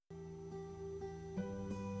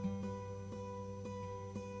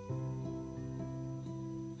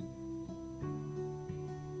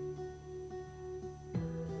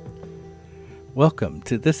Welcome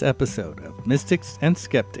to this episode of Mystics and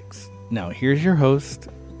Skeptics. Now here's your host,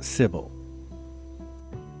 Sybil.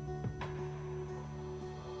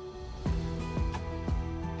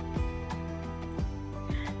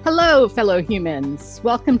 Hello, fellow humans.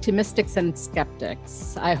 Welcome to Mystics and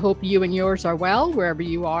Skeptics. I hope you and yours are well, wherever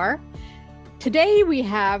you are. Today we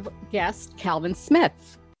have guest Calvin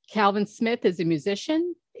Smith. Calvin Smith is a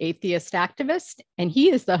musician, atheist activist, and he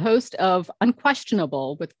is the host of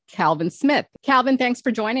Unquestionable with Calvin Smith. Calvin, thanks for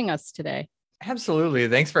joining us today. Absolutely.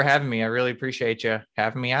 Thanks for having me. I really appreciate you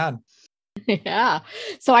having me on. Yeah.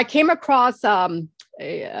 So I came across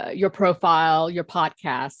your profile, your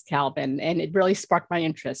podcast, Calvin, and it really sparked my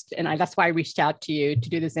interest. And that's why I reached out to you to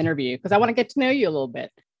do this interview, because I want to get to know you a little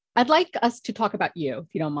bit. I'd like us to talk about you,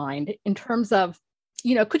 if you don't mind, in terms of,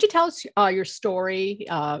 could you tell us your story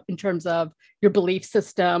in terms of your belief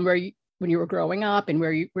system, when you were growing up and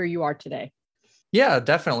where you are today? Yeah,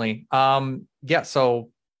 definitely. So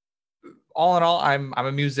all in all, I'm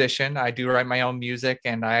a musician. I do write my own music,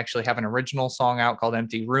 and I actually have an original song out called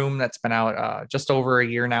Empty Room that's been out just over a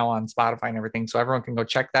year now on Spotify and everything. So everyone can go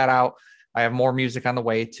check that out. I have more music on the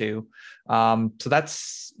way too. So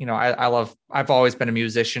that's, I've always been a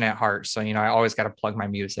musician at heart. So, I always got to plug my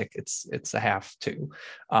music. It's a have to.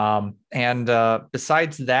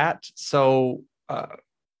 Besides that,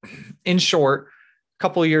 in short, a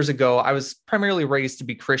couple of years ago, I was primarily raised to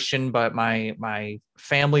be Christian, but my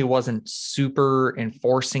family wasn't super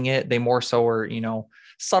enforcing it. They more so were,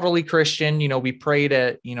 subtly Christian. We prayed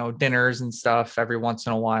at, dinners and stuff every once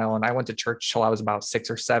in a while. And I went to church till I was about 6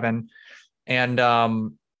 or 7. And,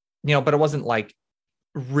 but it wasn't like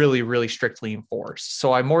really, really strictly enforced.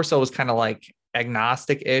 So I more so was kind of like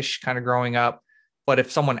agnostic-ish kind of growing up. But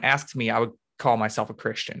if someone asked me, I would call myself a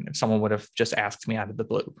Christian if someone would have just asked me out of the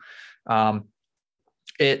blue.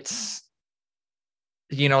 It's,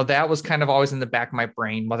 that was kind of always in the back of my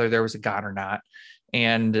brain, whether there was a God or not.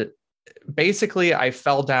 And basically I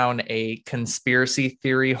fell down a conspiracy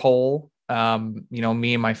theory hole.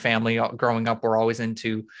 Me and my family growing up were always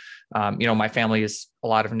into, my family is a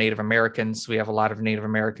lot of Native Americans. We have a lot of Native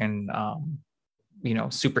American,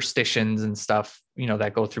 superstitions and stuff,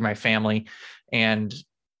 that go through my family. And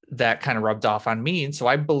that kind of rubbed off on me. And so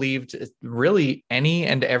I believed really any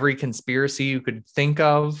and every conspiracy you could think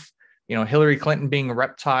of. Hillary Clinton being a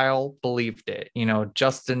reptile, believed it.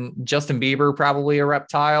 Justin Bieber, probably a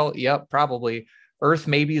reptile. Yep, probably. Earth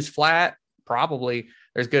maybe is flat. Probably.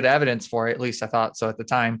 There's good evidence for it. At least I thought so at the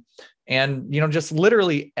time. And, just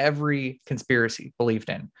literally every conspiracy believed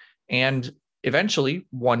in. And eventually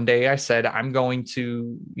one day I said, I'm going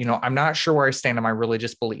to, I'm not sure where I stand on my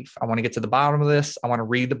religious belief. I want to get to the bottom of this. I want to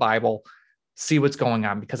read the Bible, see what's going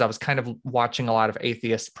on, because I was kind of watching a lot of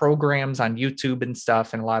atheist programs on YouTube and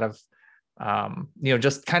stuff, and a lot of,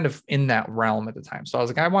 just kind of in that realm at the time. So I was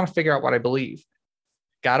like, I want to figure out what I believe.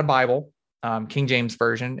 Got a Bible, King James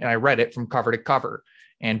version, and I read it from cover to cover.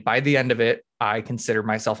 And by the end of it, I considered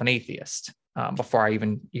myself an atheist before I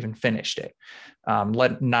even finished it.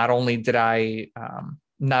 Not only did I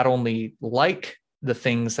not only like the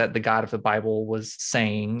things that the God of the Bible was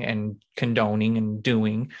saying and condoning and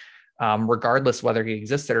doing, regardless whether he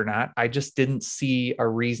existed or not, I just didn't see a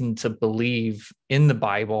reason to believe in the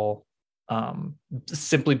Bible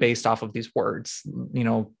simply based off of these words.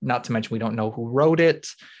 Not to mention we don't know who wrote it,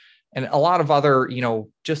 and a lot of other,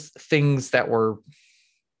 just things that were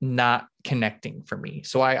not connecting for me.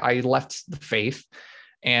 So I left the faith,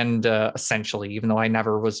 and essentially, even though I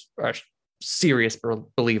never was a serious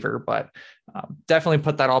believer, but definitely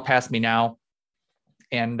put that all past me now.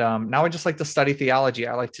 And now I just like to study theology.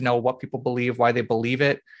 I like to know what people believe, why they believe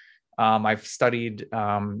it. I've studied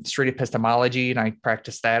straight epistemology, and I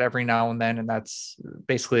practice that every now and then. And that's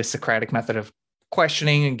basically a Socratic method of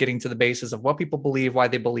questioning and getting to the basis of what people believe, why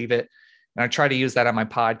they believe it. And I try to use that on my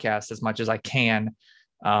podcast as much as I can.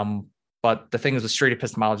 But the thing is with straight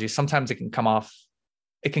epistemology, sometimes it can come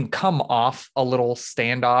off a little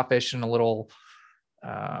standoffish and a little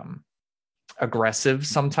aggressive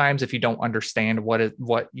sometimes if you don't understand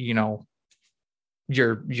what you're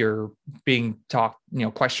being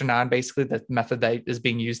questioned on, basically the method that is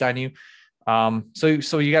being used on you.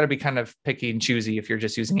 So you got to be kind of picky and choosy if you're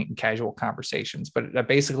just using it in casual conversations. But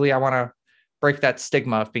basically I want to break that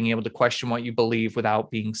stigma of being able to question what you believe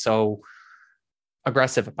without being so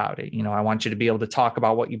aggressive about it. I want you to be able to talk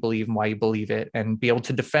about what you believe and why you believe it, and be able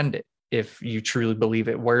to defend it if you truly believe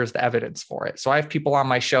it. Where's the evidence for it? So I have people on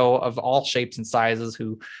my show of all shapes and sizes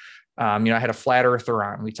who, I had a flat earther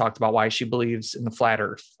on. We talked about why she believes in the flat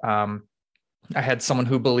earth. I had someone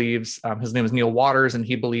who believes, his name is Neil Waters, and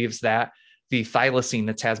he believes that the thylacine,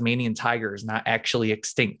 the Tasmanian tiger, is not actually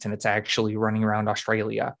extinct and it's actually running around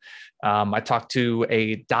Australia. I talked to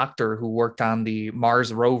a doctor who worked on the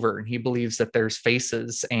Mars rover, and he believes that there's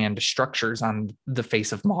faces and structures on the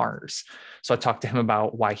face of Mars. So I talked to him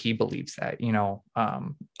about why he believes that,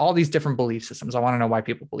 all these different belief systems. I want to know why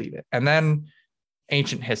people believe it. And then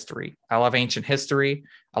ancient history. I love ancient history.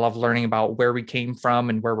 I love learning about where we came from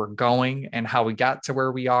and where we're going and how we got to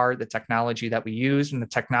where we are, the technology that we use, and the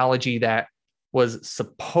technology that was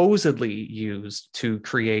supposedly used to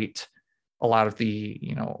create a lot of the,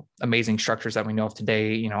 amazing structures that we know of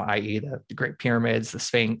today, i.e. the Great Pyramids, the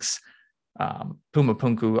Sphinx,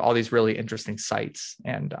 Pumapunku, all these really interesting sites,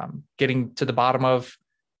 and getting to the bottom of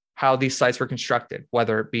how these sites were constructed,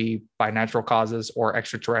 whether it be by natural causes or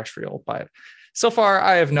extraterrestrial. But so far,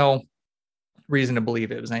 I have no reason to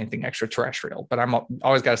believe it was anything extraterrestrial, but I'm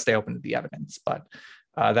always got to stay open to the evidence. But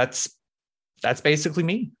that's basically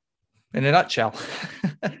me in a nutshell.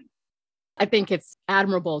 I think it's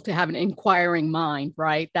admirable to have an inquiring mind,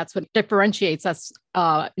 right? That's what differentiates us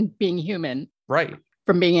being human. Right.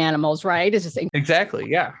 From being animals, right? It's just exactly,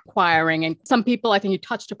 yeah. Inquiring. And some people, I think you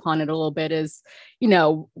touched upon it a little bit, is,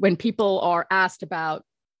 when people are asked about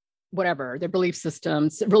whatever their belief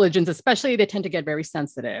systems, religions, especially, they tend to get very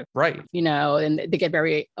sensitive, right? And they get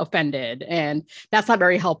very offended, and that's not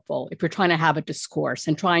very helpful if you're trying to have a discourse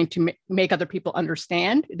and trying to make other people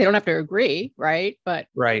understand. They don't have to agree, right? But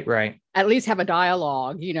right, at least have a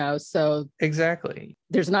dialogue, so exactly,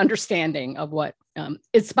 there's an understanding of what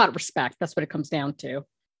it's about. Respect. That's what it comes down to.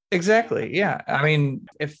 Exactly. Yeah. I mean,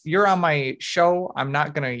 if you're on my show, I'm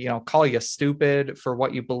not going to, call you stupid for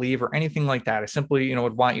what you believe or anything like that. I simply,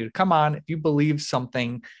 would want you to come on. If you believe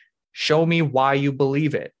something, show me why you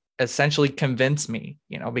believe it. Essentially convince me,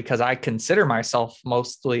 because I consider myself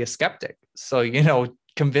mostly a skeptic. So,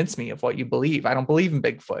 convince me of what you believe. I don't believe in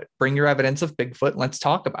Bigfoot. Bring your evidence of Bigfoot. Let's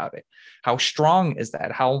talk about it. How strong is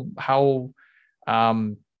that? How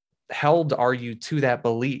held are you to that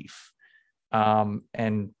belief?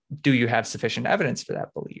 And do you have sufficient evidence for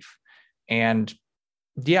that belief? And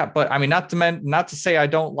yeah, but I mean, not to say I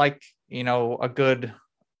don't like, a good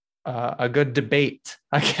debate,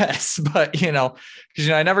 I guess, but, because,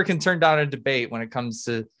 I never can turn down a debate when it comes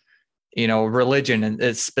to, religion, and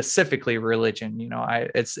it's specifically religion.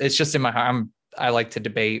 It's just in my heart. I like to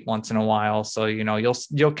debate once in a while. So,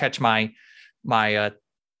 you'll catch my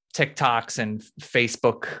TikToks and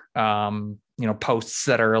Facebook, posts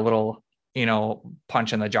that are a little,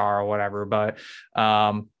 punch in the jar or whatever. But,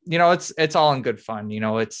 it's all in good fun.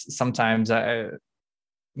 It's sometimes, I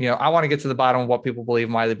want to get to the bottom of what people believe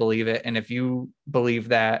and why they believe it. And if you believe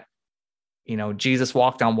that, Jesus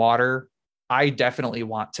walked on water, I definitely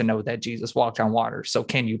want to know that Jesus walked on water. So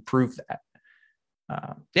can you prove that?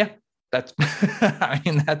 Yeah, that's,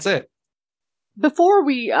 that's it. Before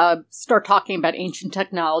we start talking about ancient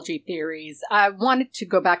technology theories, I wanted to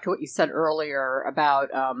go back to what you said earlier about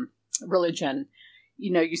religion.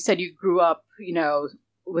 You said you grew up,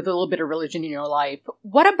 with a little bit of religion in your life.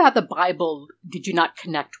 What about the Bible did you not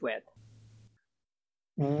connect with?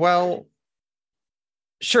 Well,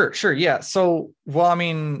 sure. Yeah. So,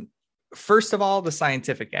 first of all, the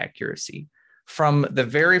scientific accuracy. From the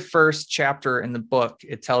very first chapter in the book,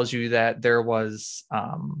 it tells you that there was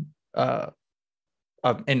an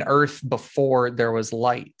Earth before there was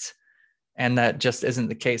light. And that just isn't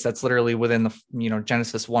the case. That's literally within the,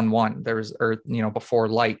 Genesis 1:1, there was Earth, before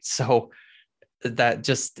light. So that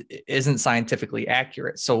just isn't scientifically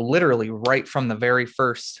accurate. So literally right from the very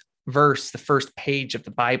first verse, the first page of the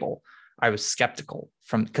Bible, I was skeptical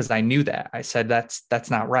because I knew that. I said, that's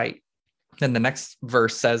not right. Then the next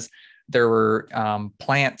verse says there were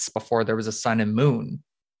plants before there was a sun and moon,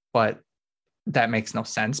 but that makes no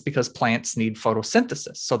sense because plants need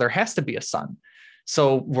photosynthesis. So there has to be a sun.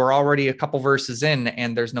 So we're already a couple verses in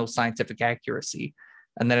and there's no scientific accuracy.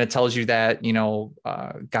 And then it tells you that,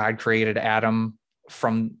 God created Adam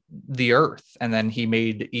from the earth and then he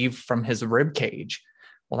made Eve from his rib cage.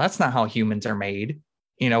 Well, that's not how humans are made.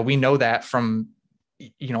 We know that from,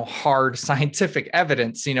 hard scientific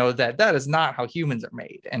evidence, that is not how humans are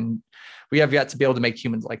made. And we have yet to be able to make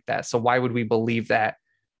humans like that. So why would we believe that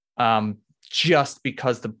just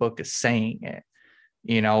because the book is saying it?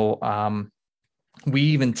 We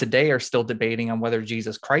even today are still debating on whether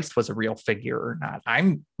Jesus Christ was a real figure or not.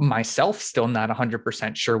 I'm myself still not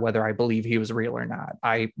 100% sure whether I believe he was real or not.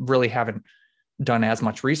 I really haven't done as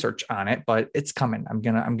much research on it, but it's coming. I'm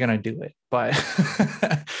gonna do it, but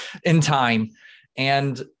in time.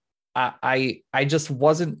 And I just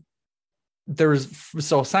wasn't.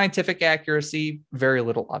 So scientific accuracy, very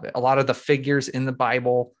little of it. A lot of the figures in the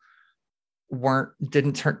Bible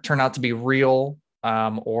didn't turn out to be real,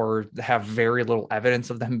 or have very little evidence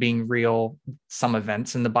of them being real. Some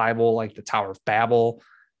events in the Bible, like the Tower of Babel,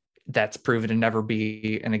 that's proven to never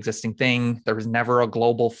be an existing thing. There was never a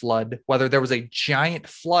global flood. Whether there was a giant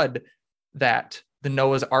flood that the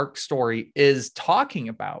Noah's Ark story is talking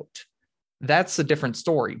about, that's a different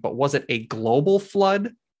story. But was it a global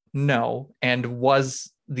flood? No. And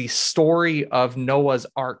was the story of Noah's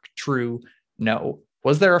Ark true? No.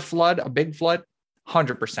 Was there a flood, a big flood?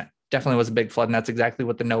 100%. Definitely was a big flood. And that's exactly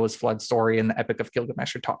what the Noah's flood story and the Epic of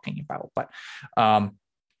Gilgamesh are talking about. But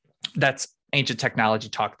that's ancient technology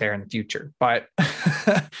talk there in the future. But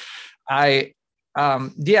yeah,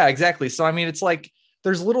 exactly. So, I mean, it's like,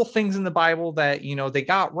 there's little things in the Bible that, they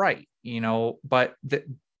got right, but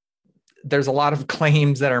there's a lot of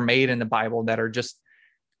claims that are made in the Bible that are just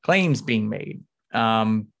claims being made.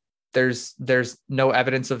 There's no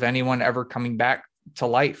evidence of anyone ever coming back to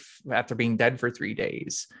life after being dead for 3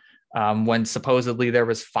 days. When supposedly there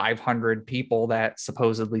was 500 people that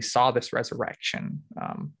supposedly saw this resurrection.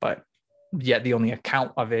 But yet the only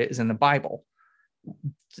account of it is in the Bible.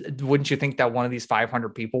 Wouldn't you think that one of these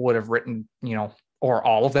 500 people would have written, or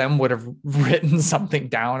all of them would have written something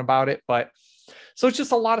down about it? But so it's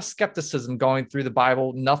just a lot of skepticism going through the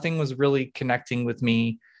Bible. Nothing was really connecting with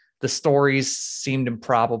me. The stories seemed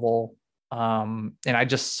improbable. And I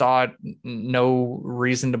just saw no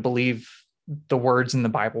reason to believe the words in the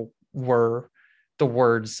Bible were the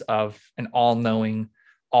words of an all-knowing,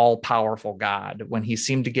 all-powerful God, when he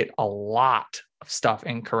seemed to get a lot of stuff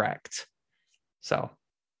incorrect. So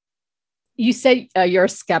you said you're a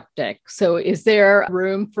skeptic. So is there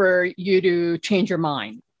room for you to change your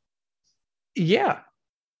mind? Yeah,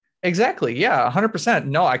 exactly. Yeah, 100%.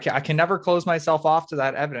 No, I can never close myself off to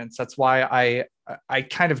that evidence. That's why I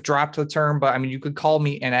kind of dropped the term, but I mean, you could call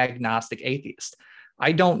me an agnostic atheist.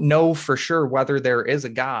 I don't know for sure whether there is a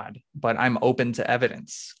God, but I'm open to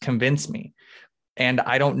evidence. Convince me. And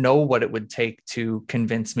I don't know what it would take to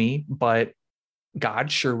convince me, but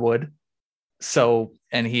God sure would. So,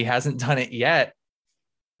 and he hasn't done it yet.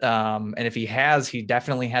 And if he has, he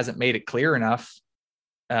definitely hasn't made it clear enough.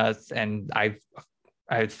 And I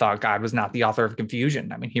thought God was not the author of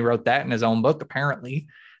confusion. I mean, he wrote that in his own book, apparently,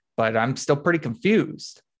 but I'm still pretty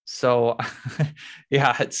confused. So,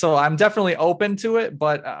 yeah, so I'm definitely open to it,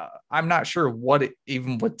 but I'm not sure what it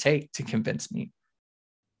even would take to convince me.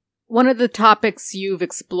 One of the topics you've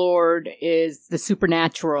explored is the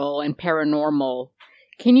supernatural and paranormal.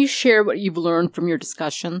 Can you share what you've learned from your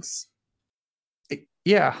discussions?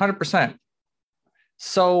 Yeah, 100%.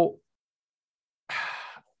 So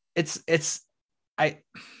I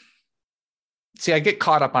get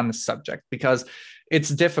caught up on this subject because it's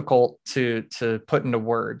difficult to put into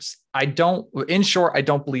words. In short, I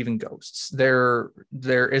don't believe in ghosts. There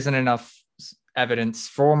isn't enough evidence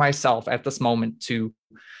for myself at this moment to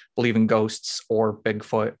believe in ghosts or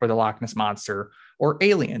Bigfoot or the Loch Ness Monster or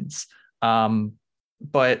aliens.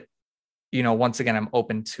 But, once again, I'm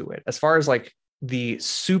open to it. As far as like the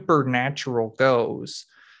supernatural goes,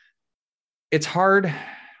 it's hard.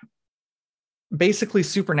 Basically,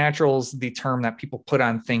 supernatural is the term that people put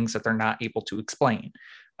on things that they're not able to explain,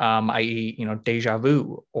 i.e., deja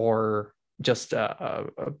vu or just a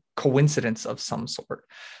coincidence of some sort.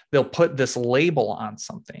 They'll put this label on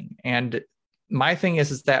something. And my thing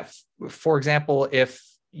is that, for example, if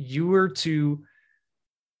you were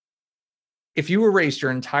raised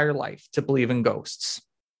your entire life to believe in ghosts,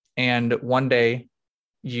 and one day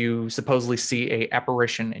you supposedly see an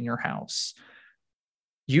apparition in your house,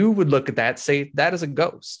 you would look at that, say, that is a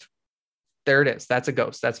ghost. There it is. That's a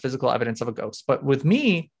ghost. That's physical evidence of a ghost. But with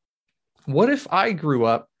me, what if I grew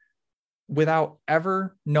up without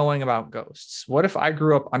ever knowing about ghosts? What if I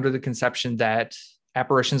grew up under the conception that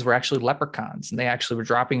apparitions were actually leprechauns and they actually were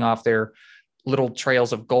dropping off their little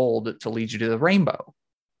trails of gold to lead you to the rainbow?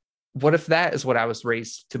 What if that is what I was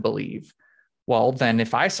raised to believe? Well, then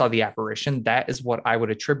if I saw the apparition, that is what I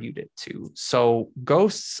would attribute it to. So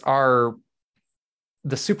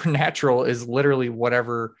the supernatural is literally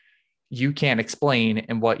whatever you can't explain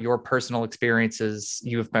and what your personal experiences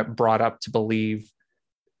you've been brought up to believe.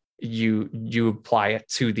 You apply it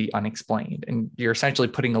to the unexplained, and you're essentially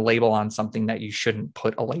putting a label on something that you shouldn't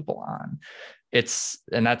put a label on.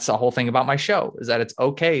 And that's the whole thing about my show, is that it's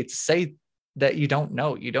okay to say that you don't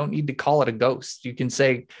know. You don't need to call it a ghost. You can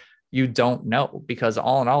say you don't know, because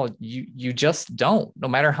all in all, you just don't. No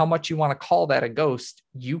matter how much you want to call that a ghost,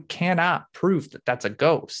 you cannot prove that that's a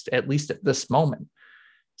ghost, at least at this moment.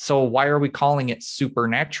 So why are we calling it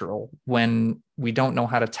supernatural when we don't know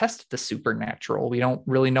how to test the supernatural? We don't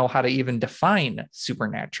really know how to even define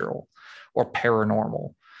supernatural or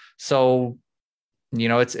paranormal. So,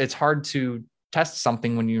 it's hard to test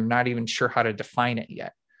something when you're not even sure how to define it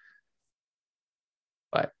yet.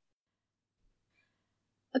 But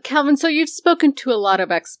Calvin, so you've spoken to a lot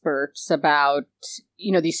of experts about,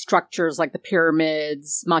 these structures like the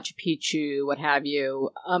pyramids, Machu Picchu, what have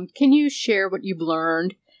you. Can you share what you've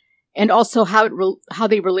learned and also how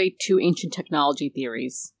they relate to ancient technology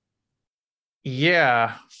theories?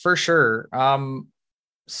 yeah, for sure.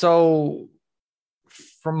 So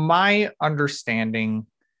from my understanding,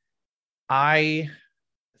 I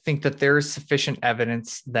think that there is sufficient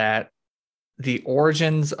evidence that the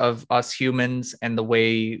origins of us humans and the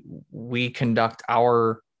way we conduct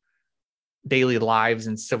our daily lives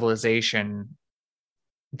and civilization,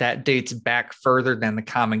 that dates back further than the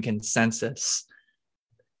common consensus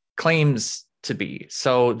claims to be.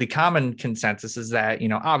 So the common consensus is that,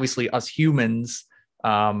 obviously us humans,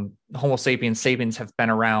 Homo sapiens sapiens, have been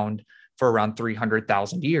around for around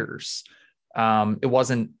 300,000 years. It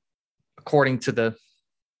wasn't, according to the,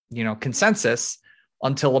 consensus,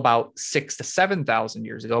 until about 6,000 to 7,000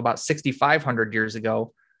 years ago, about 6,500 years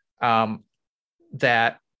ago,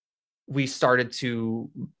 that we started to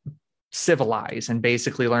civilize and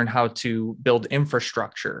basically learn how to build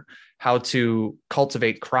infrastructure, how to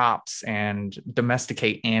cultivate crops and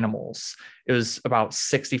domesticate animals. It was about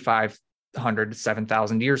 6,500 to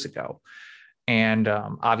 7,000 years ago. And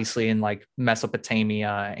obviously in like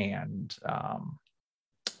Mesopotamia and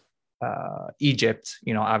Egypt,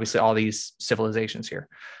 obviously all these civilizations here.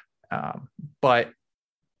 But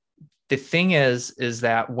the thing is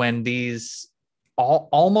that when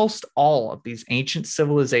almost all of these ancient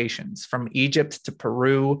civilizations, from Egypt to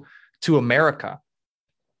Peru to America,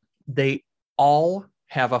 they all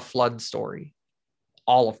have a flood story.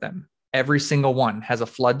 All of them. Every single one has a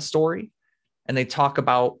flood story. And they talk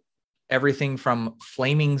about everything from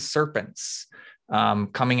flaming serpents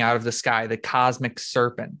coming out of the sky, the cosmic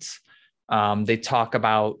serpent. They talk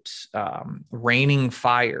about raining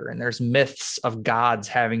fire, and there's myths of gods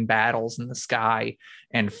having battles in the sky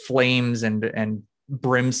and flames and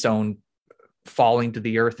brimstone falling to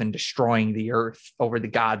the earth and destroying the earth over the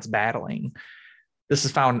gods battling. This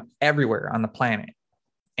is found everywhere on the planet.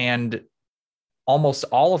 And almost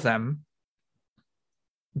all of them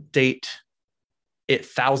date it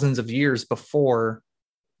thousands of years before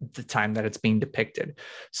the time that it's being depicted.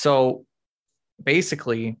 So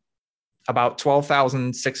basically, about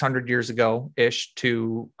 12,600 years ago ish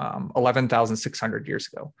to 11,600 years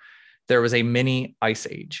ago, there was a mini ice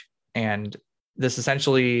age. And this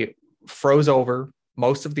essentially froze over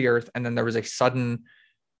most of the earth. And then there was a sudden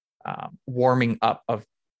warming up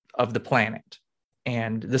of the planet.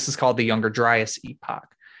 And this is called the Younger Dryas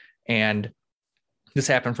epoch. And this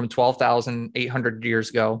happened from 12,800 years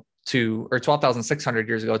ago or 12,600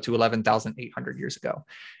 years ago to 11,800 years ago.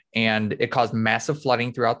 And it caused massive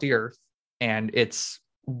flooding throughout the earth. And it's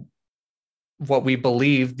what we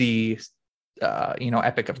believe the,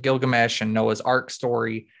 Epic of Gilgamesh and Noah's Ark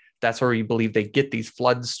story. That's where we believe they get these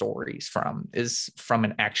flood stories from, is from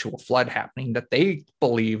an actual flood happening that they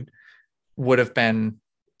believed would have been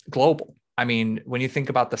global. I mean, when you think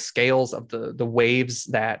about the scales of the waves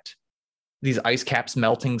that these ice caps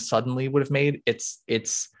melting suddenly would have made,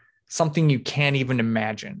 it's something you can't even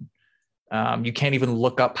imagine. You can't even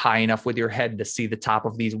look up high enough with your head to see the top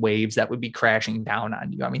of these waves that would be crashing down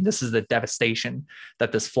on you. I mean, this is the devastation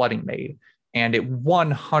that this flooding made. And it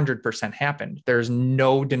 100% happened. There's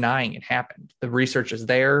no denying it happened. The research is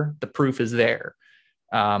there. The proof is there.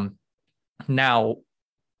 Now,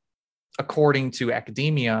 according to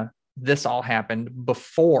academia, this all happened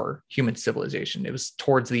before human civilization. It was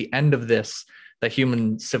towards the end of this that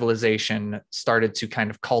human civilization started to kind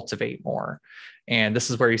of cultivate more. And this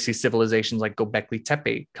is where you see civilizations like Göbekli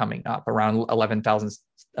Tepe coming up around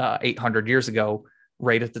 11,800 years ago,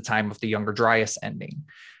 right at the time of the Younger Dryas ending.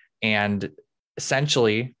 And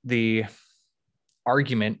essentially, the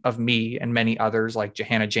argument of me and many others like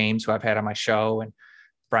Johanna James, who I've had on my show, and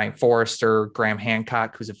Brian Forrester, Graham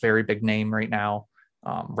Hancock, who's a very big name right now,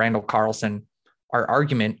 Randall Carlson, our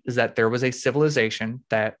argument is that there was a civilization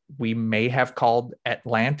that we may have called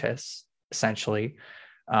Atlantis, essentially,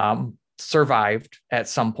 survived at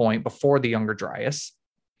some point before the Younger Dryas,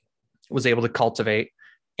 was able to cultivate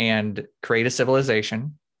and create a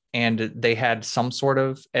civilization. And they had some sort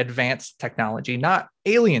of advanced technology, not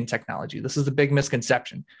alien technology. This is the big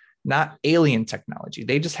misconception, not alien technology.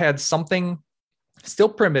 They just had something still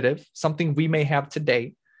primitive, something we may have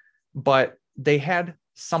today, but they had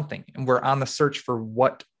something. And we're on the search for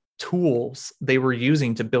what tools they were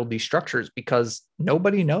using to build these structures, because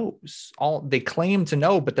nobody knows. All they claim to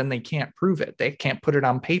know, but then they can't prove it. They can't put it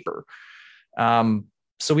on paper.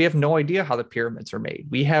 So we have no idea how the pyramids are made.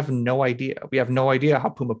 We have no idea. We have no idea how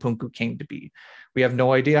Pumapunku came to be. We have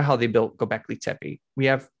no idea how they built Göbekli Tepe. We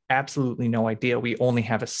have absolutely no idea. We only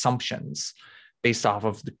have assumptions based off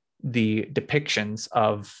of the depictions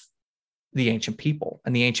of the ancient people.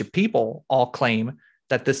 And the ancient people all claim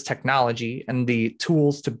that this technology and the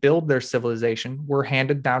tools to build their civilization were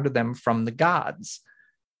handed down to them from the gods.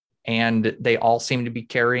 And they all seem to be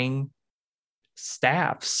carrying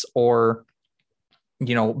staffs or,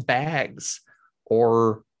 bags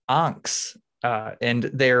or ankhs. And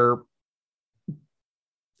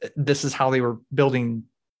this is how they were building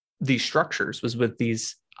these structures, was with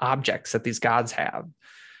these objects that these gods have.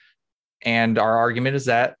 And our argument is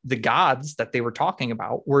that the gods that they were talking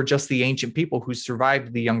about were just the ancient people who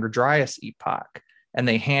survived the Younger Dryas epoch. And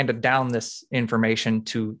they handed down this information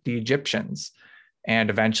to the Egyptians. And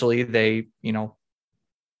eventually they,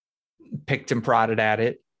 picked and prodded at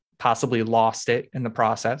it, possibly lost it in the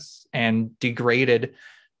process, and degraded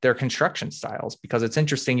their construction styles. Because it's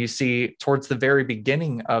interesting, you see towards the very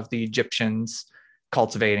beginning of the Egyptians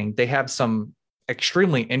cultivating, they have some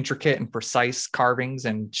extremely intricate and precise carvings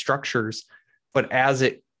and structures, but as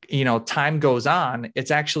time goes on,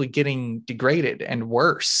 it's actually getting degraded and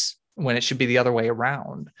worse when it should be the other way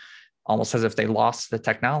around, almost as if they lost the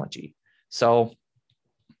technology. So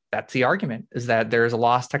that's the argument, is that there's a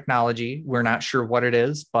lost technology. We're not sure what it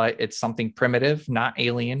is, but it's something primitive, not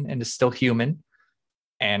alien, and is still human.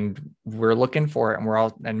 And we're looking for it.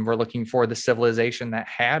 And we're looking for the civilization that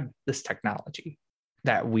had this technology,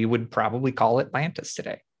 that we would probably call Atlantis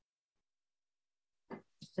today.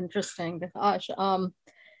 Interesting, gosh.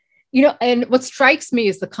 And what strikes me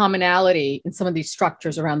is the commonality in some of these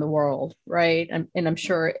structures around the world, right? And I'm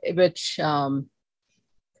sure, which,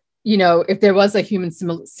 if there was a human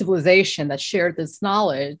civilization that shared this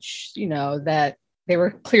knowledge, that they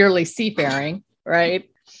were clearly seafaring, right?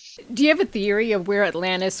 Do you have a theory of where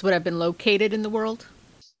Atlantis would have been located in the world?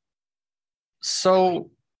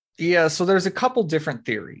 So there's a couple different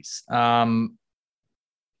theories.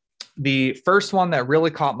 The first one that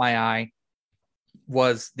really caught my eye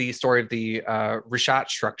was the story of the Rishat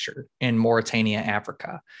structure in Mauritania,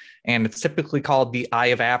 Africa. And it's typically called the Eye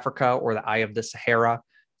of Africa or the Eye of the Sahara.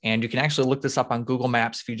 And you can actually look this up on Google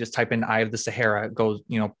Maps. If you just type in Eye of the Sahara, it goes,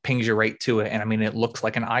 pings you right to it. And it looks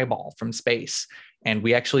like an eyeball from space. And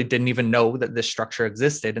we actually didn't even know that this structure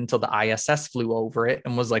existed until the ISS flew over it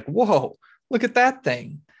and was like, whoa, look at that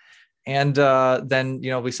thing. And then,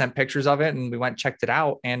 we sent pictures of it and we went and checked it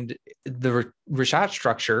out. And the Rishat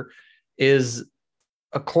structure is,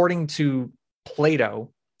 according to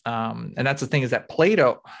Plato, and that's the thing, is that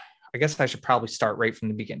Plato, I guess I should probably start right from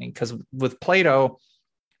the beginning, because with Plato,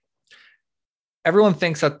 everyone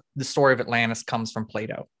thinks that the story of Atlantis comes from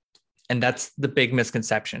Plato. And that's the big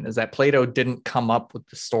misconception, is that Plato didn't come up with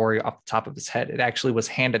the story off the top of his head. It actually was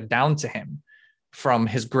handed down to him from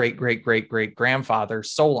his great-great-great-great-grandfather,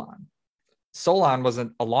 Solon. Solon was a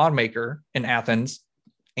lawmaker in Athens,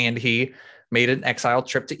 and he made an exile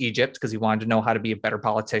trip to Egypt because he wanted to know how to be a better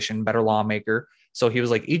politician, better lawmaker. So he was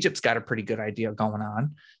like, Egypt's got a pretty good idea going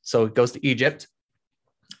on. So he goes to Egypt.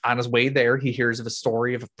 On his way there, he hears of a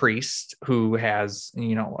story of a priest who has,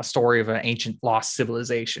 a story of an ancient lost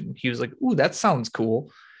civilization. He was like, ooh, that sounds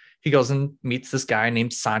cool. He goes and meets this guy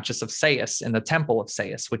named Sanchez of Sais in the Temple of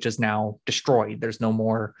Sais, which is now destroyed. There's no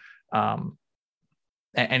more,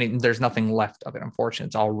 there's nothing left of it, unfortunately.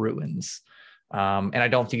 It's all ruins. And I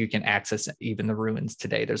don't think you can access even the ruins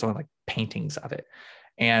today. There's only like paintings of it.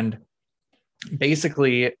 And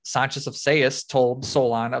basically, Sanchez of Sais told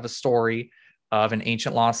Solon of a story of an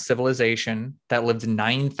ancient lost civilization that lived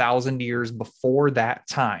 9,000 years before that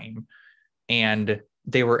time. And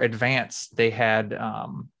they were advanced. They had,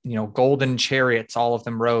 golden chariots, all of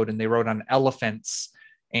them rode, and they rode on elephants,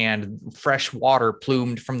 and fresh water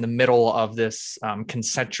plumed from the middle of this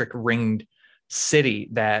concentric ringed city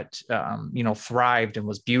that, thrived and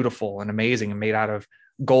was beautiful and amazing and made out of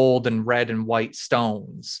gold and red and white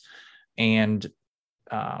stones. And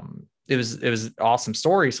it was an awesome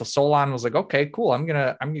story. So Solon was like, okay, cool. I'm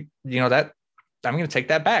going to take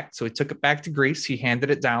that back. So he took it back to Greece. He handed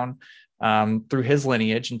it down through his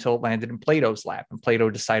lineage until it landed in Plato's lap. And Plato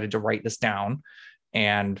decided to write this down.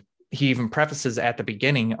 And he even prefaces at the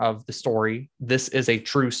beginning of the story, this is a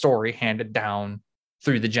true story handed down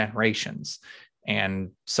through the generations.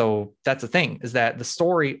 And so that's the thing, is that the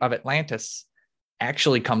story of Atlantis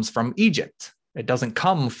actually comes from Egypt. It doesn't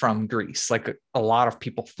come from Greece, like a lot of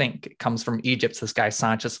people think. It comes from Egypt. This guy,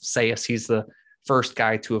 Sanchez of Sais, he's the first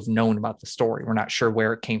guy to have known about the story. We're not sure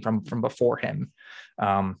where it came from before him.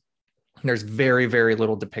 There's very, very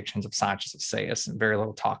little depictions of Sanchez of Sais and very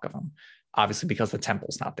little talk of him. obviously because the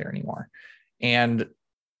temple's not there anymore. And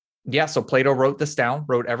yeah, so Plato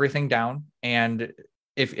wrote everything down. And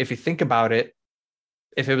if you think about it,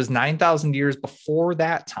 if it was 9,000 years before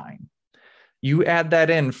that time, you add that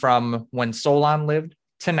in from when Solon lived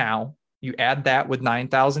to now, you add that with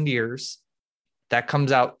 9,000 years, that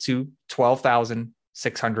comes out to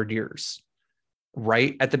 12,600 years,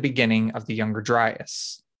 right at the beginning of the Younger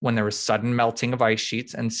Dryas, when there was sudden melting of ice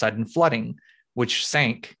sheets and sudden flooding, which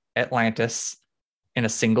sank Atlantis in a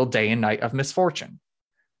single day and night of misfortune.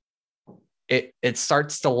 It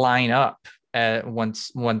starts to line up when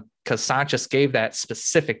Sanchez gave that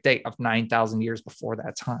specific date of 9,000 years before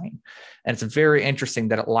that time. And it's very interesting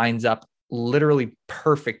that it lines up literally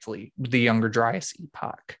perfectly with the Younger Dryas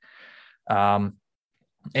epoch. And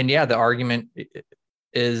yeah, the argument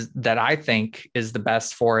is that I think is the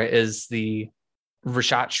best for it is the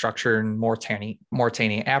Rishat structure in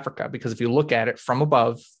Mauritania, Africa, because if you look at it from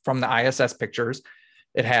above, from the ISS pictures,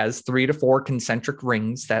 it has 3 to 4 concentric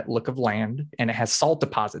rings that look of land, and it has salt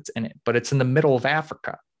deposits in it, but it's in the middle of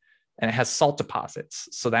Africa and it has salt deposits.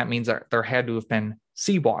 So that means that there had to have been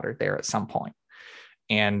seawater there at some point.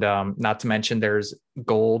 And not to mention there's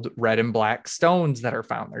gold, red, and black stones that are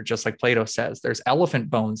found there, just like Plato says. There's elephant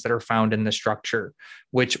bones that are found in the structure,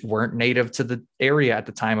 which weren't native to the area at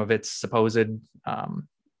the time of its supposed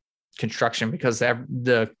construction, because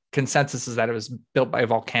the consensus is that it was built by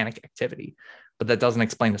volcanic activity, but that doesn't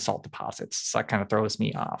explain the salt deposits. So that kind of throws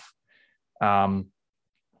me off. So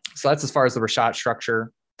that's as far as the Rishat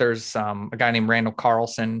structure. There's a guy named Randall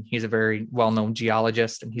Carlson. He's a very well-known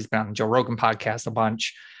geologist, and he's been on the Joe Rogan podcast a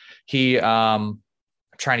bunch. I'm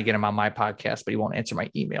trying to get him on my podcast, but he won't answer my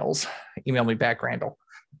emails. Email me back, Randall.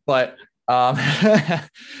 But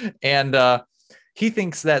he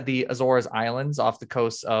thinks that the Azores Islands off the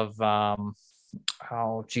coast of I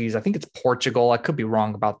think it's Portugal. I could be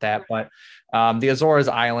wrong about that, but the Azores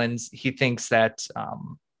Islands, he thinks that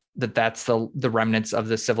that's the remnants of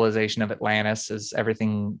the civilization of Atlantis, is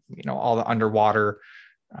everything, all the underwater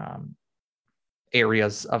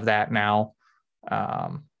areas of that now.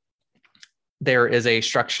 There is a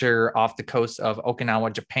structure off the coast of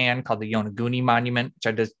Okinawa, Japan, called the Yonaguni Monument, which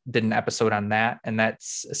I just did an episode on that. And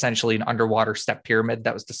that's essentially an underwater step pyramid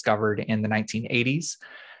that was discovered in the 1980s.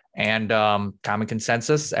 And common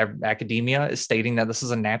consensus, academia is stating that this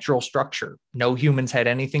is a natural structure. No humans had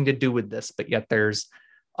anything to do with this, but yet there's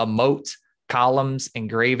a moat, columns,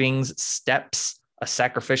 engravings, steps, a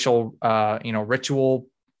sacrificial, ritual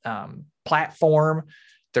platform.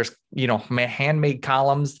 There's, handmade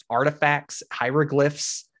columns, artifacts,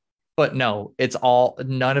 hieroglyphs, but no,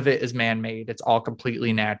 none of it is man-made. It's all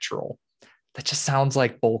completely natural. That just sounds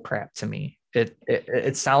like bullcrap to me.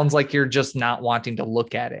 It sounds like you're just not wanting to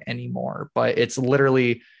look at it anymore, but it's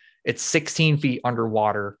 16 feet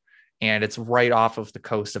underwater, and it's right off of the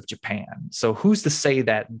coast of Japan. So who's to say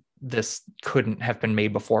that this couldn't have been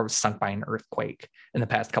made before it was sunk by an earthquake in the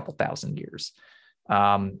past couple thousand years?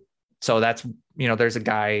 So that's, there's a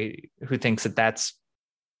guy who thinks that that's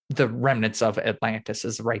the remnants of Atlantis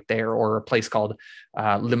is right there, or a place called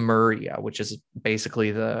Lemuria, which is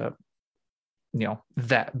basically the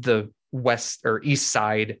west or east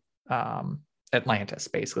side Atlantis,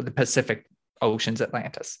 basically the Pacific Ocean's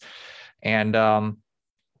Atlantis. And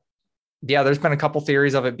there's been a couple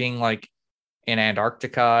theories of it being like in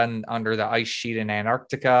Antarctica and under the ice sheet in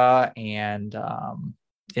Antarctica and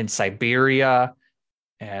in Siberia.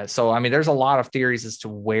 So, there's a lot of theories as to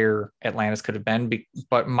where Atlantis could have been,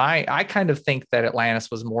 but I kind of think that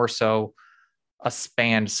Atlantis was more so a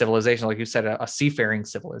spanned civilization, like you said, a seafaring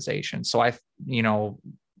civilization. So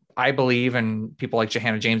I believe, and people like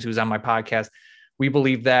Johanna James, who's on my podcast, we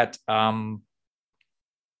believe that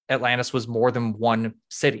Atlantis was more than one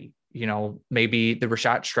city. Maybe the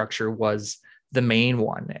Rishat structure was the main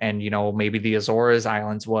one, and maybe the Azores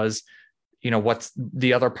Islands was what's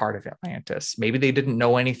the other part of Atlantis. Maybe they didn't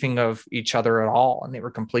know anything of each other at all, and they were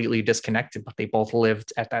completely disconnected, but they both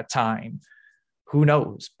lived at that time. Who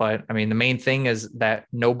knows? But the main thing is that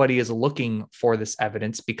nobody is looking for this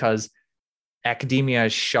evidence, because academia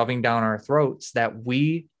is shoving down our throats that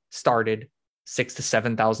we started 6,000 to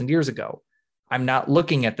 7,000 years ago. I'm not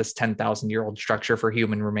looking at this 10,000-year-old structure for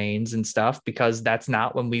human remains and stuff, because that's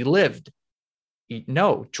not when we lived.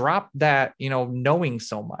 No, drop that, knowing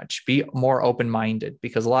so much. Be more open-minded,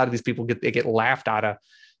 because a lot of these people get laughed out of,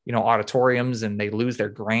 auditoriums, and they lose their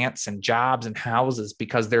grants and jobs and houses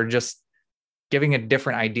because they're just giving a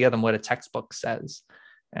different idea than what a textbook says.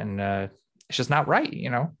 And it's just not right,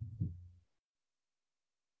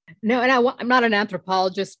 No, and I'm not an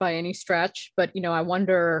anthropologist by any stretch, but I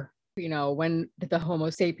wonder When did the Homo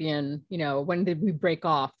sapien, when did we break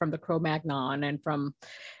off from the Cro-Magnon and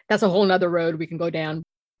that's a whole nother road we can go down.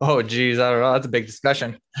 Oh, geez. I don't know. That's a big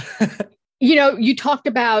discussion. You talked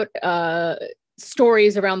about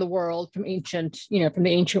stories around the world from the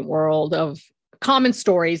ancient world of common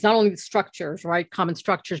stories, not only the structures, right? Common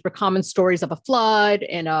structures, but common stories of a flood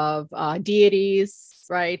and of deities,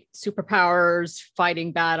 right? Superpowers,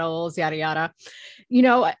 fighting battles, yada, yada.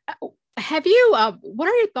 Have you, what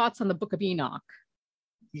are your thoughts on the Book of Enoch?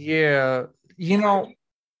 Yeah.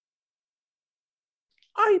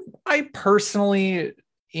 I personally,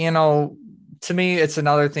 to me, it's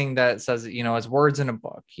another thing that says, as words in a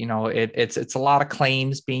book, it's a lot of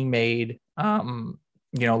claims being made,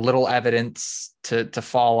 little evidence to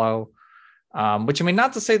follow, which, I mean,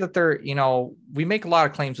 not to say that they're, we make a lot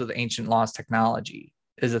of claims with ancient lost technology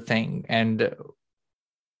is a thing.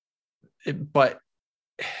 But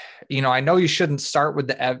I know you shouldn't start with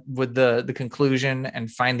the conclusion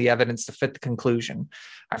and find the evidence to fit the conclusion.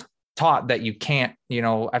 I've taught that you can't,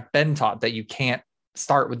 I've been taught that you can't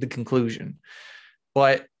start with the conclusion.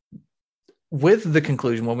 But with the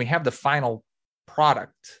conclusion, when we have the final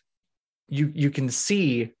product, you can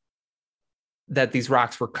see that these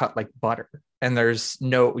rocks were cut like butter. And there's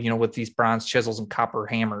no, with these bronze chisels and copper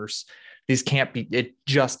hammers, it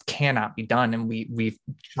just cannot be done. And we've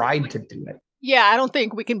tried to do it. Yeah, I don't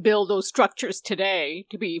think we can build those structures today,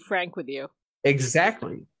 to be frank with you.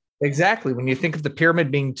 Exactly. When you think of the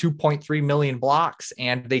pyramid being 2.3 million blocks,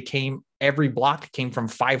 and every block came from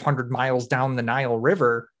 500 miles down the Nile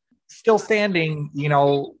River, still standing,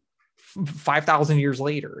 5,000 years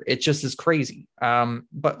later. It just is crazy.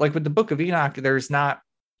 But like with the Book of Enoch,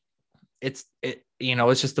 it's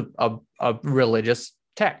just a religious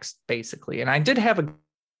text, basically. And I did have a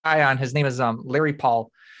guy on, his name is Larry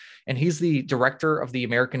Paul, and he's the director of the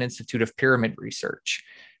American Institute of Pyramid Research.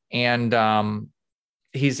 And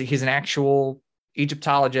he's an actual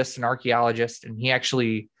Egyptologist and archaeologist. And he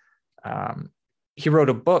actually, he wrote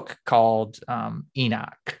a book called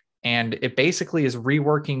Enoch. And it basically is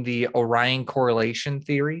reworking the Orion correlation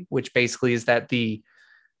theory, which basically is that the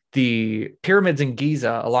pyramids in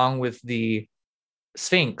Giza, along with the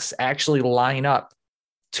Sphinx, actually line up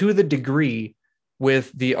to the degree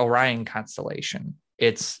with the Orion constellation.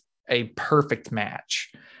 It's a perfect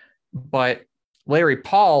match. But Larry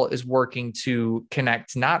Paul is working to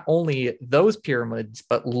connect not only those pyramids,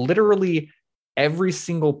 but literally every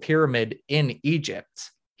single pyramid in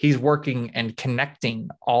Egypt. He's working and connecting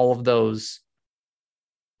all of those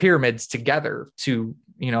pyramids together to,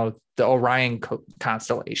 the Orion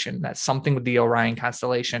constellation. That's something with the Orion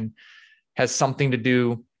constellation has something to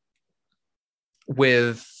do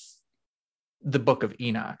with the Book of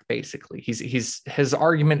Enoch. Basically, his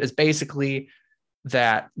argument is basically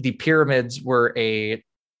that the pyramids were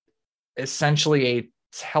essentially a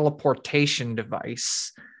teleportation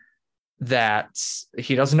device that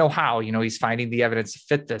he doesn't know how, he's finding the evidence to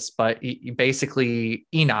fit this, but basically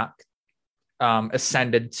Enoch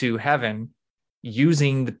ascended to heaven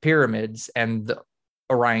using the pyramids and the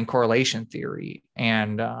Orion correlation theory.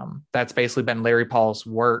 And that's basically been Larry Paul's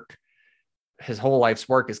work. His whole life's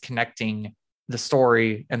work is connecting the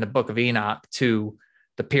story and the Book of Enoch to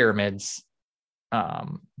the pyramids.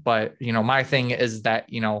 But my thing is that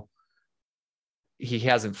he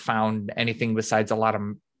hasn't found anything besides a lot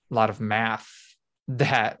of math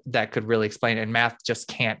that could really explain it. And math just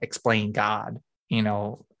can't explain God. He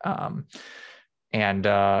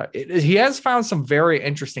has found some very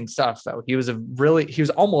interesting stuff, though. He was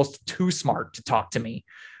almost too smart to talk to me.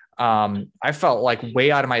 I felt like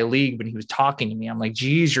way out of my league when he was talking to me. I'm like,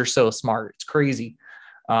 geez, you're so smart. It's crazy.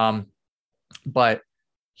 But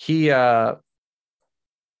he actually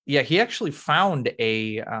found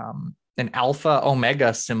an alpha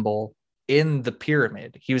omega symbol in the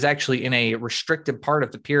pyramid. He was actually in a restricted part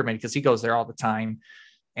of the pyramid because he goes there all the time.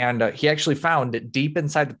 And he actually found it deep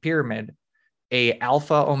inside the pyramid, a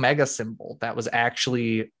alpha omega symbol that was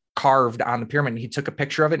actually carved on the pyramid. And he took a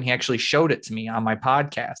picture of it and he actually showed it to me on my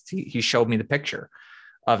podcast. He showed me the picture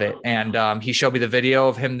of it. And he showed me the video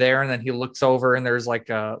of him there. And then he looks over and there's like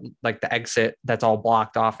the exit that's all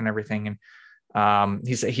blocked off and everything. And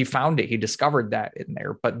he said he found it. He discovered that in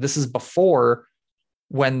there. But this is before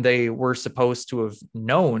when they were supposed to have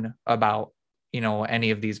known about,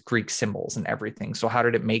 any of these Greek symbols and everything. So how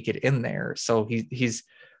did it make it in there? So he's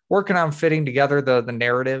working on fitting together the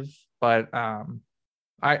narrative. But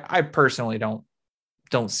I personally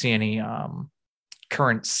don't see any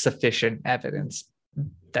current sufficient evidence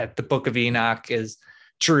that the Book of Enoch is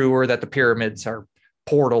true or that the pyramids are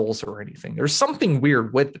portals or anything. There's something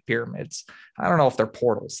weird with the pyramids. I don't know if they're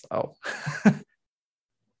portals, though.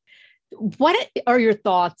 What are your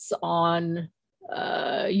thoughts on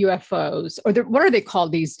UFOs? Or what are they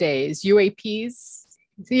called these days? UAPs?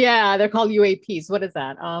 Yeah, they're called UAPs. What is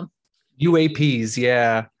that? UAPs,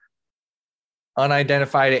 yeah.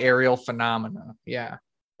 Unidentified aerial phenomena. Yeah.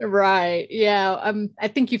 Right. Yeah. I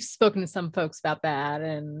think you've spoken to some folks about that.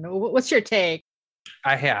 And what's your take?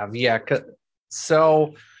 I have, yeah.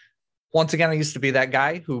 So once again, I used to be that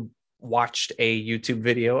guy who watched a YouTube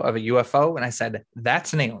video of a UFO and I said,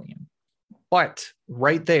 that's an alien. But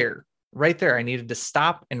right there, I needed to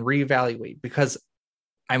stop and reevaluate because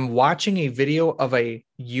I'm watching a video of a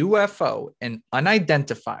UFO, an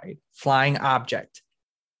unidentified flying object,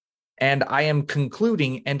 and I am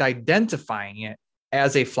concluding and identifying it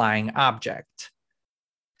as a flying object.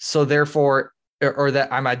 So therefore, or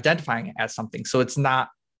that I'm identifying it as something. So it's not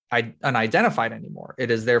unidentified anymore. It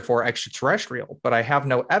is therefore extraterrestrial, but I have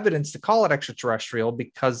no evidence to call it extraterrestrial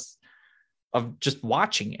because of just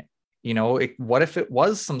watching it. What if it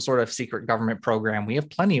was some sort of secret government program? We have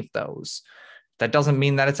plenty of those. That doesn't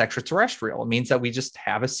mean that it's extraterrestrial. It means that we just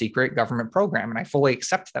have a secret government program. And I fully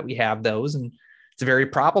accept that we have those. And it's very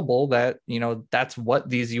probable that, that's what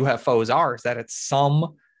these UFOs are, is that it's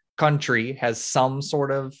some country has some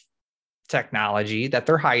sort of technology that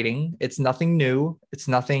they're hiding. It's nothing new. It's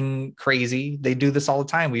nothing crazy. They do this all the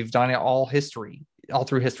time. We've done it all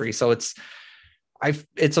through history. So it's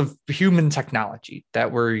a human technology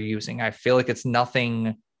that we're using. I feel like it's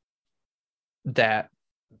nothing that,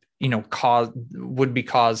 would be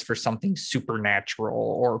cause for something supernatural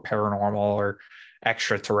or paranormal or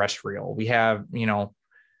extraterrestrial. We have,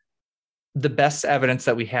 the best evidence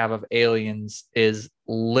that we have of aliens is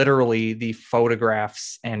literally the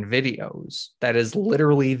photographs and videos. That is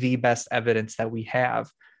literally the best evidence that we have.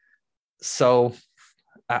 So,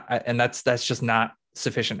 and that's just not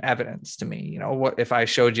sufficient evidence to me. What if I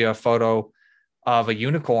showed you a photo of a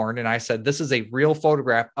unicorn and I said, this is a real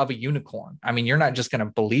photograph of a unicorn? I mean, you're not just going to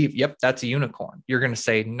believe, yep, that's a unicorn. You're going to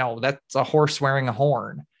say, no, that's a horse wearing a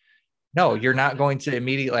horn. No, you're not going to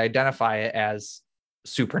immediately identify it as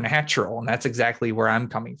supernatural. And that's exactly where I'm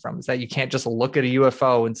coming from, is that you can't just look at a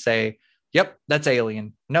UFO and say, yep, that's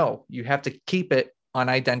alien. No, you have to keep it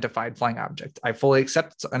unidentified flying object. I fully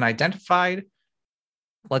accept it's unidentified.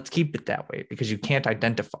 Let's keep it that way because you can't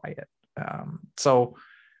identify it. So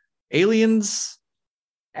aliens,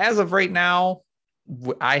 as of right now,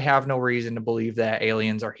 I have no reason to believe that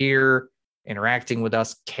aliens are here, interacting with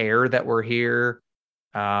us, care that we're here.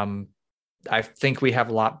 I think we have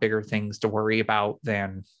a lot bigger things to worry about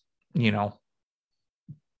than,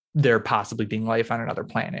 there possibly being life on another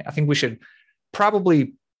planet. I think we should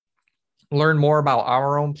probably learn more about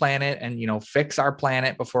our own planet and, fix our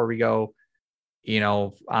planet before we go,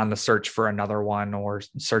 on the search for another one or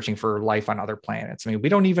searching for life on other planets. I mean, we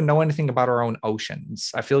don't even know anything about our own oceans.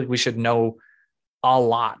 I feel like we should know a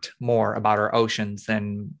lot more about our oceans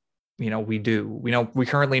than, we do. We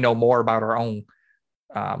currently know more about our own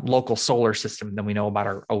local solar system than we know about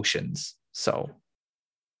our oceans. So.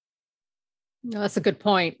 No, that's a good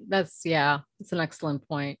point. It's an excellent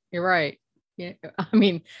point. You're right. Yeah. I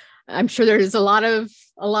mean, I'm sure there's a lot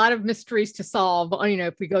of mysteries to solve,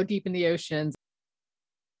 if we go deep in the oceans.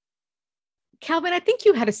 Calvin, I think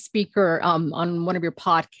you had a speaker on one of your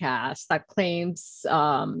podcasts that claims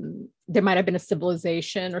there might have been a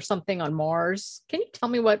civilization or something on Mars. Can you tell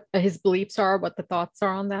me what his beliefs are, what the thoughts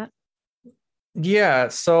are on that? Yeah,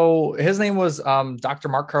 so his name was Dr.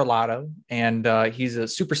 Mark Carlotta, and he's a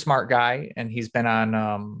super smart guy, and he's been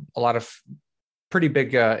on a lot of pretty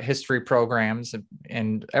big history programs.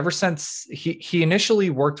 And ever since he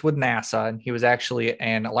initially worked with NASA, and he was actually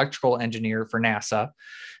an electrical engineer for NASA.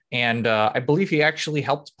 And I believe he actually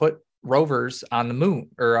helped put rovers on the moon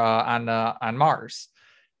or on Mars.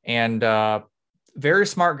 And very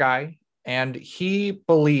smart guy. And he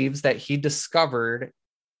believes that he discovered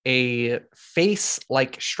a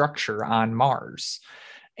face-like structure on Mars.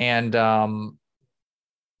 And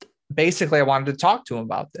basically, I wanted to talk to him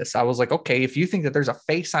about this. I was like, okay, if you think that there's a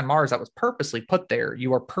face on Mars that was purposely put there,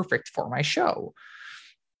 you are perfect for my show.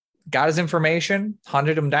 Got his information,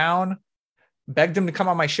 hunted him down, begged him to come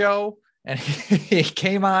on my show, and he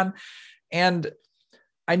came on. And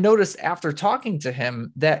I noticed after talking to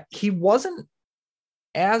him that he wasn't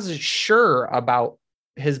as sure about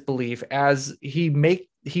his belief as he made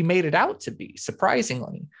it out to be,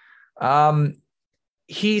 surprisingly.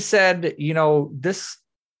 He said, this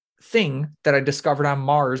thing that I discovered on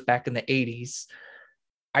Mars back in the 80s,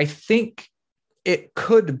 I think it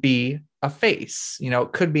could be a face.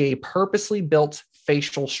 It could be a purposely built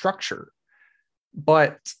facial structure.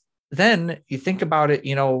 But then you think about it,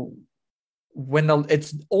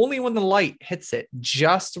 it's only when the light hits it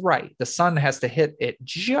just right. The sun has to hit it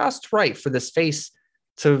just right for this face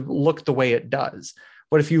to look the way it does.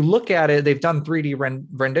 But if you look at it, they've done 3D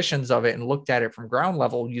renditions of it and looked at it from ground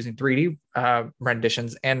level using 3D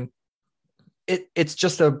renditions, and it's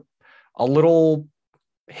just a little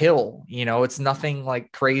hill. It's nothing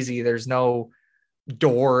like crazy. There's no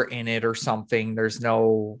door in it or something. There's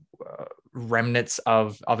no remnants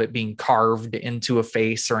of it being carved into a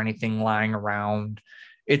face or anything lying around.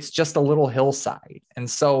 It's just a little hillside. And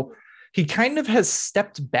so he kind of has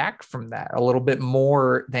stepped back from that a little bit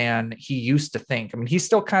more than he used to think. I mean, he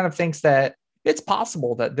still kind of thinks that it's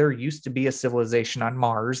possible that there used to be a civilization on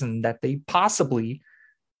Mars and that they possibly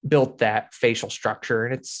built that facial structure.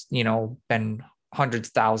 And it's, been hundreds,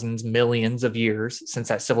 thousands, millions of years since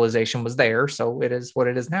that civilization was there. So it is what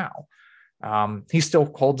it is now. He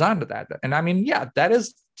still holds on to that. And I mean, yeah, that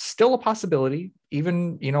is still a possibility.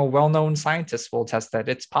 Even, well-known scientists will attest that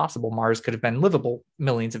it's possible Mars could have been livable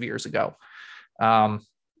millions of years ago.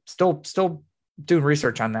 Still doing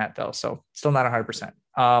research on that though. So still not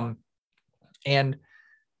 100%. And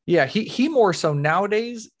yeah, he more so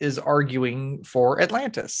nowadays is arguing for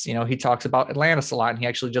Atlantis. He talks about Atlantis a lot, and he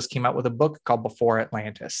actually just came out with a book called Before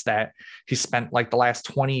Atlantis that he spent like the last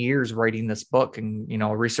 20 years writing this book and,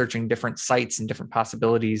 researching different sites and different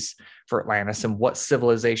possibilities for Atlantis and what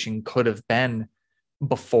civilization could have been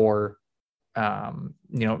before,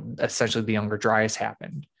 essentially the Younger Dryas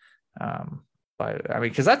happened. But I mean,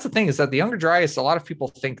 because that's the thing, is that the Younger Dryas, a lot of people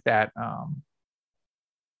think that,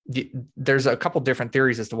 there's a couple different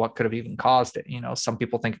theories as to what could have even caused it. Some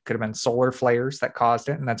people think it could have been solar flares that caused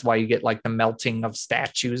it, and that's why you get like the melting of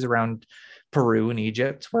statues around Peru and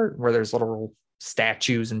Egypt, where there's little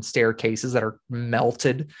statues and staircases that are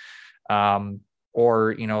melted.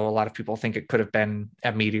 Or a lot of people think it could have been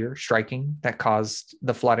a meteor striking that caused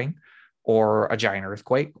the flooding, or a giant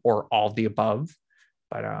earthquake, or all of the above.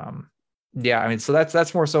 But yeah, I mean, so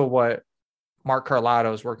that's more so what Mark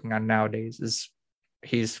Carlotto is working on nowadays. Is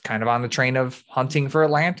he's kind of on the train of hunting for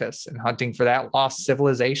Atlantis and hunting for that lost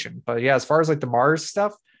civilization. But yeah, as far as like the Mars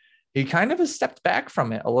stuff, he kind of has stepped back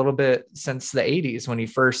from it a little bit since the 80s when he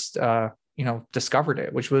first, discovered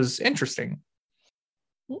it, which was interesting.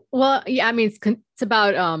 Well, yeah, I mean, it's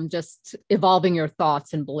about just evolving your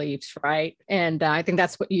thoughts and beliefs, right? And I think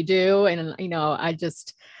that's what you do. And, I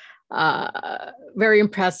just very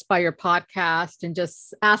impressed by your podcast and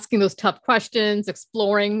just asking those tough questions,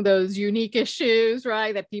 exploring those unique issues,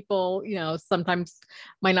 right? That people, sometimes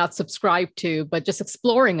might not subscribe to, but just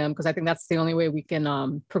exploring them, because I think that's the only way we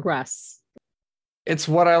can progress. It's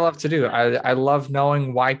what I love to do. I love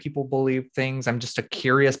knowing why people believe things. I'm just a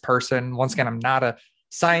curious person. Once again, I'm not a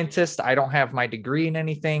scientist. I don't have my degree in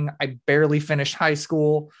anything. I barely finished high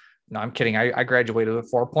school. No, I'm kidding. I graduated with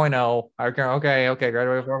 4.0. Okay,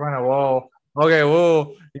 graduated with 4.0. Whoa. Okay,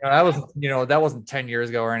 whoa. That wasn't 10 years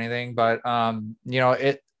ago or anything, but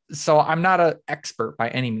so I'm not an expert by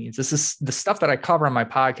any means. This is the stuff that I cover on my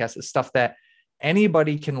podcast is stuff that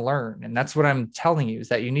anybody can learn. And that's what I'm telling you, is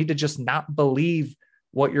that you need to just not believe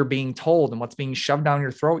what you're being told and what's being shoved down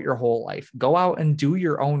your throat your whole life. Go out and do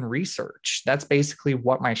your own research. That's basically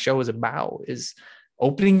what my show is about, is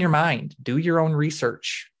opening your mind, do your own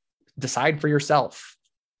research. Decide for yourself.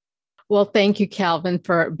 Well, thank you, Calvin,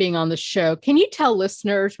 for being on the show. Can you tell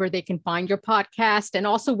listeners where they can find your podcast and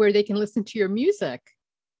also where they can listen to your music?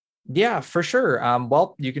 Yeah, for sure.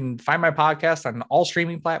 Well, you can find my podcast on all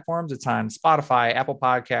streaming platforms. It's on Spotify, Apple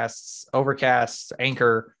Podcasts, Overcast,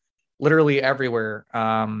 Anchor, literally everywhere.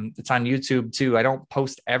 It's on YouTube too. I don't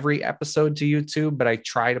post every episode to YouTube, but I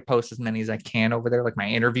try to post as many as I can over there. Like my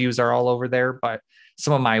interviews are all over there, but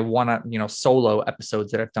some of my solo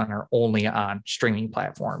episodes that I've done are only on streaming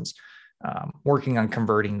platforms. Working on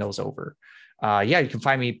converting those over. You can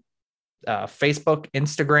find me Facebook,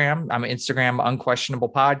 Instagram. I'm Instagram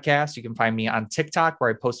Unquestionable Podcast. You can find me on TikTok,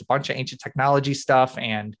 where I post a bunch of ancient technology stuff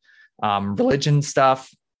and religion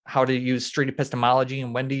stuff, how to use street epistemology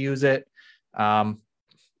and when to use it. How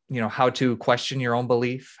to question your own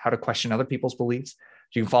belief, how to question other people's beliefs.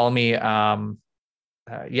 You can follow me on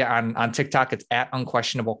TikTok. It's at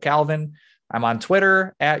Unquestionable Calvin. I'm on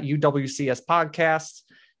Twitter at UWCS Podcast.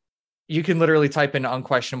 You can literally type in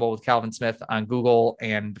Unquestionable with Calvin Smith on Google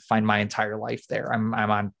and find my entire life there. I'm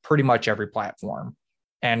on pretty much every platform.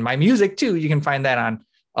 And my music too, you can find that on,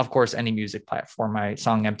 of course, any music platform. My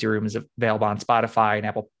song Empty Room is available on Spotify and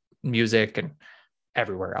Apple Music and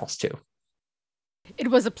everywhere else too. It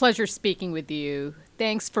was a pleasure speaking with you.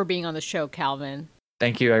 Thanks for being on the show, Calvin.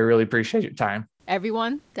 Thank you. I really appreciate your time.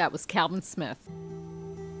 Everyone, that was Calvin Smith.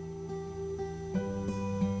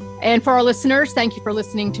 And for our listeners, thank you for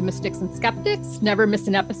listening to Mystics and Skeptics. Never miss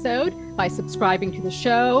an episode by subscribing to the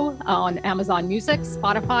show on Amazon Music,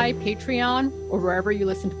 Spotify, Patreon, or wherever you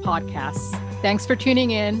listen to podcasts. Thanks for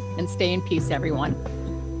tuning in, and stay in peace, everyone.